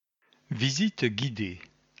Visite guidée.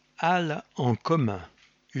 Halles en commun.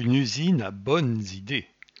 Une usine à bonnes idées.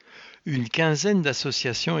 Une quinzaine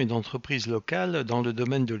d'associations et d'entreprises locales dans le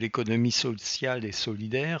domaine de l'économie sociale et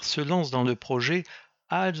solidaire se lancent dans le projet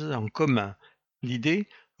Halles en commun. L'idée,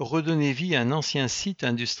 redonner vie à un ancien site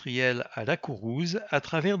industriel à La Courouse à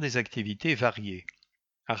travers des activités variées.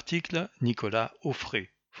 Article Nicolas Offray.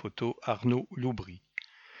 Photo Arnaud Loubry.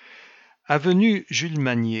 Avenue Jules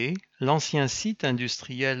Magnier, l'ancien site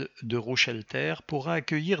industriel de Rochelter pourra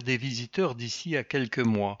accueillir des visiteurs d'ici à quelques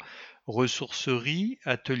mois. Ressourceries,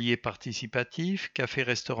 ateliers participatifs,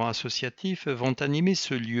 cafés-restaurants associatifs vont animer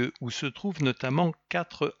ce lieu où se trouvent notamment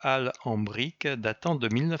 4 halles en briques datant de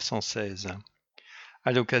 1916.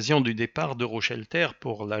 À l'occasion du départ de Rochelter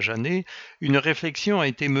pour la Jeannée, une réflexion a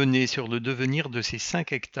été menée sur le devenir de ces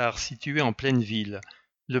 5 hectares situés en pleine ville.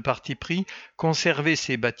 Le parti pris, conserver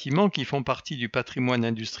ces bâtiments qui font partie du patrimoine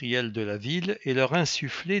industriel de la ville et leur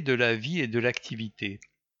insuffler de la vie et de l'activité.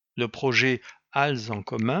 Le projet Halles en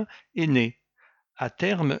commun est né. À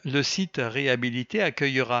terme, le site réhabilité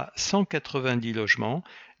accueillera 190 logements,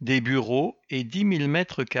 des bureaux et 10 000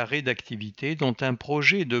 mètres carrés d'activité, dont un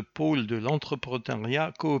projet de pôle de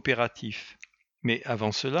l'entrepreneuriat coopératif. Mais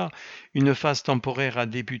avant cela, une phase temporaire a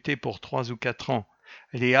débuté pour 3 ou 4 ans.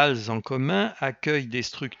 Les halles en commun accueillent des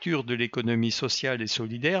structures de l'économie sociale et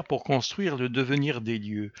solidaire pour construire le devenir des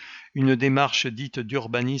lieux, une démarche dite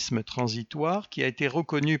d'urbanisme transitoire qui a été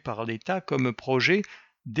reconnue par l'État comme projet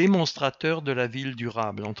démonstrateur de la ville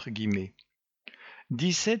durable, entre guillemets.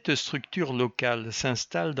 17 structures locales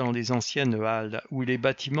s'installent dans les anciennes halles ou les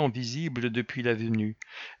bâtiments visibles depuis l'avenue,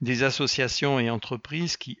 des associations et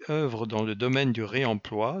entreprises qui œuvrent dans le domaine du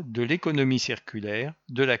réemploi, de l'économie circulaire,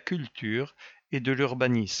 de la culture et de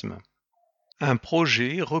l'urbanisme. Un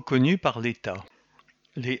projet reconnu par l'État.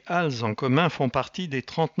 Les halles en commun font partie des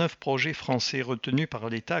 39 projets français retenus par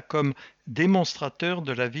l'État comme démonstrateurs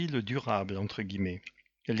de la ville durable, entre guillemets.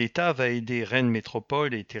 L'État va aider Rennes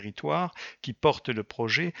Métropole et Territoire, qui portent le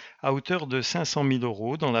projet, à hauteur de 500 000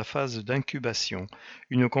 € dans la phase d'incubation.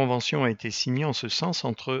 Une convention a été signée en ce sens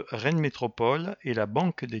entre Rennes Métropole et la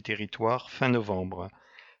Banque des Territoires fin novembre.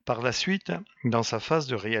 Par la suite, dans sa phase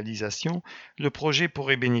de réalisation, le projet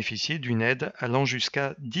pourrait bénéficier d'une aide allant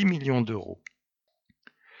jusqu'à 10 millions d'euros.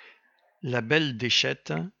 La Belle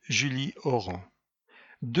Déchette, Julie Oran.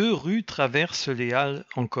 2 rues traversent les halles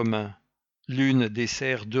en commun. L'une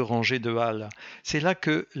dessert 2 rangées de halles. C'est là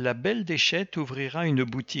que la Belle Déchette ouvrira une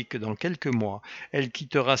boutique dans quelques mois. Elle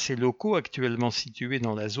quittera ses locaux actuellement situés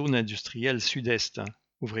dans la zone industrielle sud-est.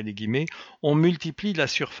 Ouvrez les guillemets, on multiplie la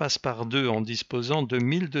surface par 2 en disposant de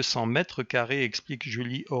 1200 mètres carrés, explique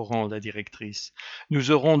Julie Oran, la directrice.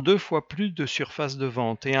 Nous aurons 2 fois plus de surface de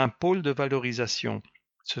vente et un pôle de valorisation.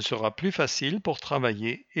 Ce sera plus facile pour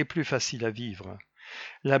travailler et plus facile à vivre.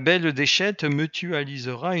 La Belle Déchette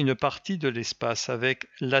mutualisera une partie de l'espace avec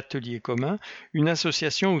l'Atelier commun, une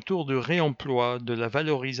association autour du réemploi, de la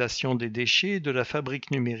valorisation des déchets et de la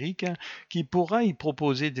fabrique numérique qui pourra y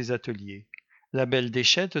proposer des ateliers. La Belle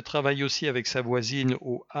Déchette travaille aussi avec sa voisine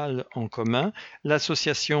aux halles en commun,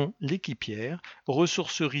 l'association L'Équipière,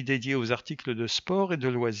 ressourcerie dédiée aux articles de sport et de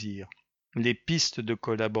loisirs. Les pistes de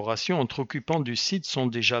collaboration entre occupants du site sont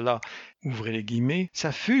déjà là. Ouvrez les guillemets.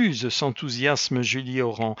 Ça fuse, s'enthousiasme Julie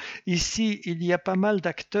Oran. Ici, il y a pas mal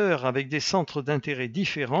d'acteurs avec des centres d'intérêt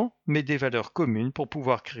différents, mais des valeurs communes pour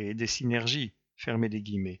pouvoir créer des synergies. Fermez les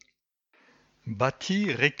guillemets.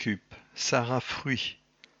 Bâti Récup, Sarah Fruit.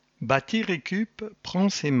 Bâti Récup prend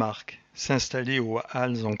ses marques. S'installer aux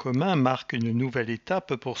halles en commun marque une nouvelle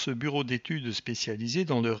étape pour ce bureau d'études spécialisé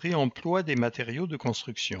dans le réemploi des matériaux de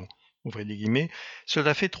construction. Ouvrez les guillemets,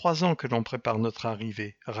 cela fait 3 ans que l'on prépare notre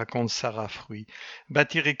arrivée, raconte Sarah Fruit.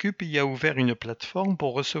 Bâti Récup y a ouvert une plateforme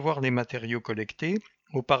pour recevoir les matériaux collectés,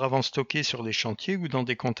 auparavant stockés sur les chantiers ou dans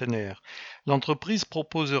des conteneurs. L'entreprise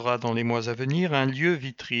proposera dans les mois à venir un lieu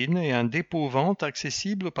vitrine et un dépôt-vente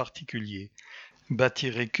accessible aux particuliers. Bâti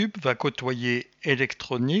Récup va côtoyer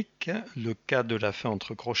Électronique, le cas de la fin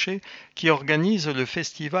entre crochets, qui organise le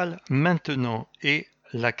festival Maintenant et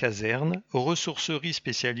La Caserne, ressourcerie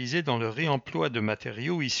spécialisée dans le réemploi de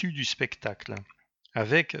matériaux issus du spectacle,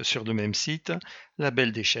 avec, sur le même site, la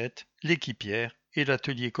Belle Déchette, l'Équipière et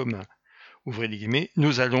l'Atelier commun. Ouvrez les guillemets,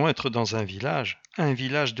 nous allons être dans un village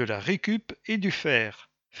de la récup et du fer.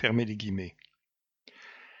 Fermez les guillemets.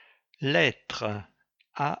 Lettre,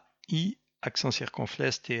 A-I, accent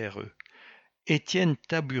circonflexe, T-R-E. Étienne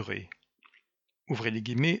Taburet. Ouvrez les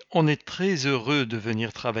guillemets, on est très heureux de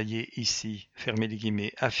venir travailler ici, fermez les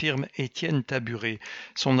guillemets, affirme Étienne Taburet.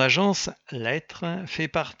 Son agence Lettres fait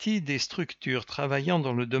partie des structures travaillant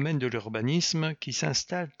dans le domaine de l'urbanisme qui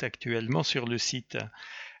s'installent actuellement sur le site.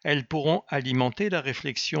 Elles pourront alimenter la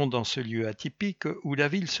réflexion dans ce lieu atypique où la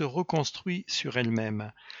ville se reconstruit sur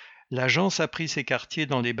elle-même. L'agence a pris ses quartiers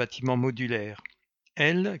dans les bâtiments modulaires.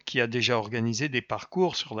 Elle, qui a déjà organisé des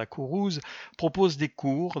parcours sur la Courrouze, propose des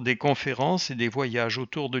cours, des conférences et des voyages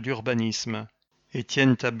autour de l'urbanisme.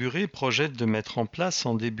 Étienne Taburet projette de mettre en place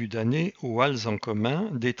en début d'année aux Halles en commun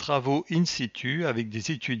des travaux in situ avec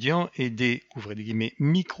des étudiants et des ouvrez les guillemets,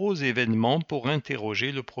 micro-événements pour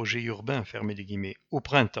interroger le projet urbain fermez les guillemets, au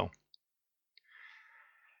printemps.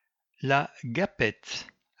 La Gapette,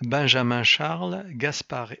 Benjamin Charles,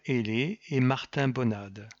 Gaspard Hellé et Martin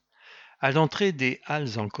Bonnade. À l'entrée des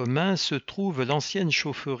Halles en commun se trouve l'ancienne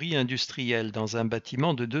chaufferie industrielle dans un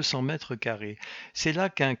bâtiment de 200 mètres carrés. C'est là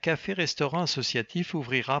qu'un café-restaurant associatif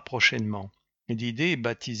ouvrira prochainement. L'idée,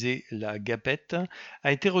 baptisée la Gapette,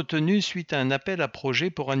 a été retenue suite à un appel à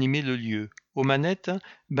projet pour animer le lieu. Aux manettes,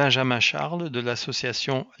 Benjamin Charles de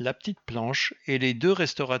l'association La Petite Planche et les deux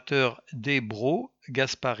restaurateurs des Bros,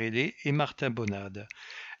 Gaspard Hellé et Martin Bonnade.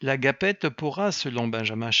 La Gapette pourra, selon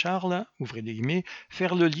Benjamin Charles, ouvrez les guillemets,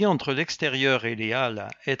 faire le lien entre l'extérieur et les halles,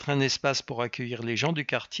 être un espace pour accueillir les gens du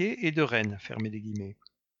quartier et de Rennes, fermez les guillemets.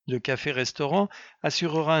 Le café-restaurant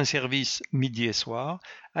assurera un service midi et soir,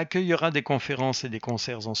 accueillera des conférences et des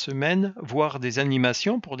concerts en semaine, voire des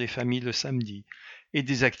animations pour les familles le samedi, et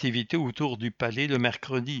des activités autour du palais le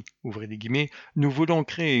mercredi, ouvrez les guillemets. Nous voulons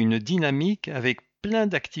créer une dynamique avec plein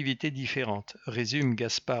d'activités différentes, résume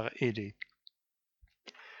Gaspard Hellé.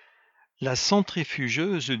 La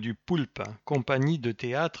centrifugeuse du Poulpe, compagnie de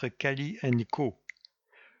théâtre Cali & Co.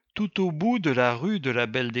 Tout au bout de la rue de la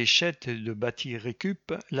Belle Déchette de Bâti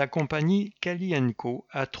Récup, la compagnie Cali & Co.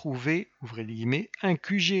 a trouvé, ouvrez les guillemets, un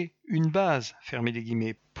QG, une base, fermez les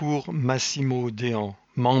guillemets, pour Massimo Déan,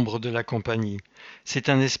 membre de la compagnie. C'est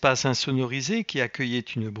un espace insonorisé qui accueillait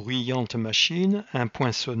une bruyante machine, un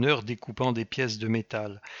poinçonneur découpant des pièces de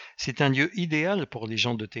métal. C'est un lieu idéal pour les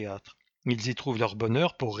gens de théâtre. Ils y trouvent leur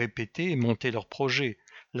bonheur pour répéter et monter leurs projets.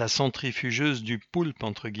 La centrifugeuse du Poulpe,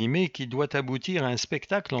 entre guillemets, qui doit aboutir à un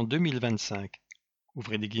spectacle en 2025.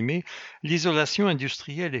 Ouvrez les guillemets, l'isolation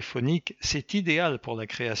industrielle et phonique, c'est idéal pour la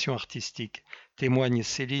création artistique, témoigne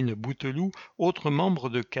Céline Bouteloup, autre membre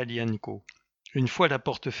de Cali & Co. Une fois la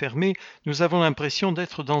porte fermée, nous avons l'impression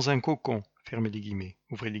d'être dans un cocon. Fermez les guillemets.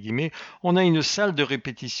 Ouvrez les guillemets. On a une salle de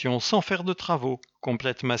répétition sans faire de travaux,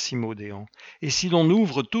 complète Massimo Déan. Et si l'on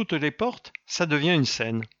ouvre toutes les portes, ça devient une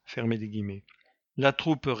scène. Fermez les guillemets. La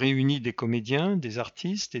troupe réunit des comédiens, des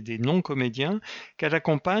artistes et des non-comédiens qu'elle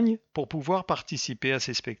accompagne pour pouvoir participer à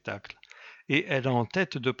ces spectacles. Et elle a en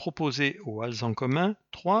tête de proposer aux Halles en commun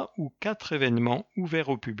 3 ou 4 événements ouverts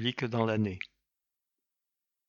au public dans l'année.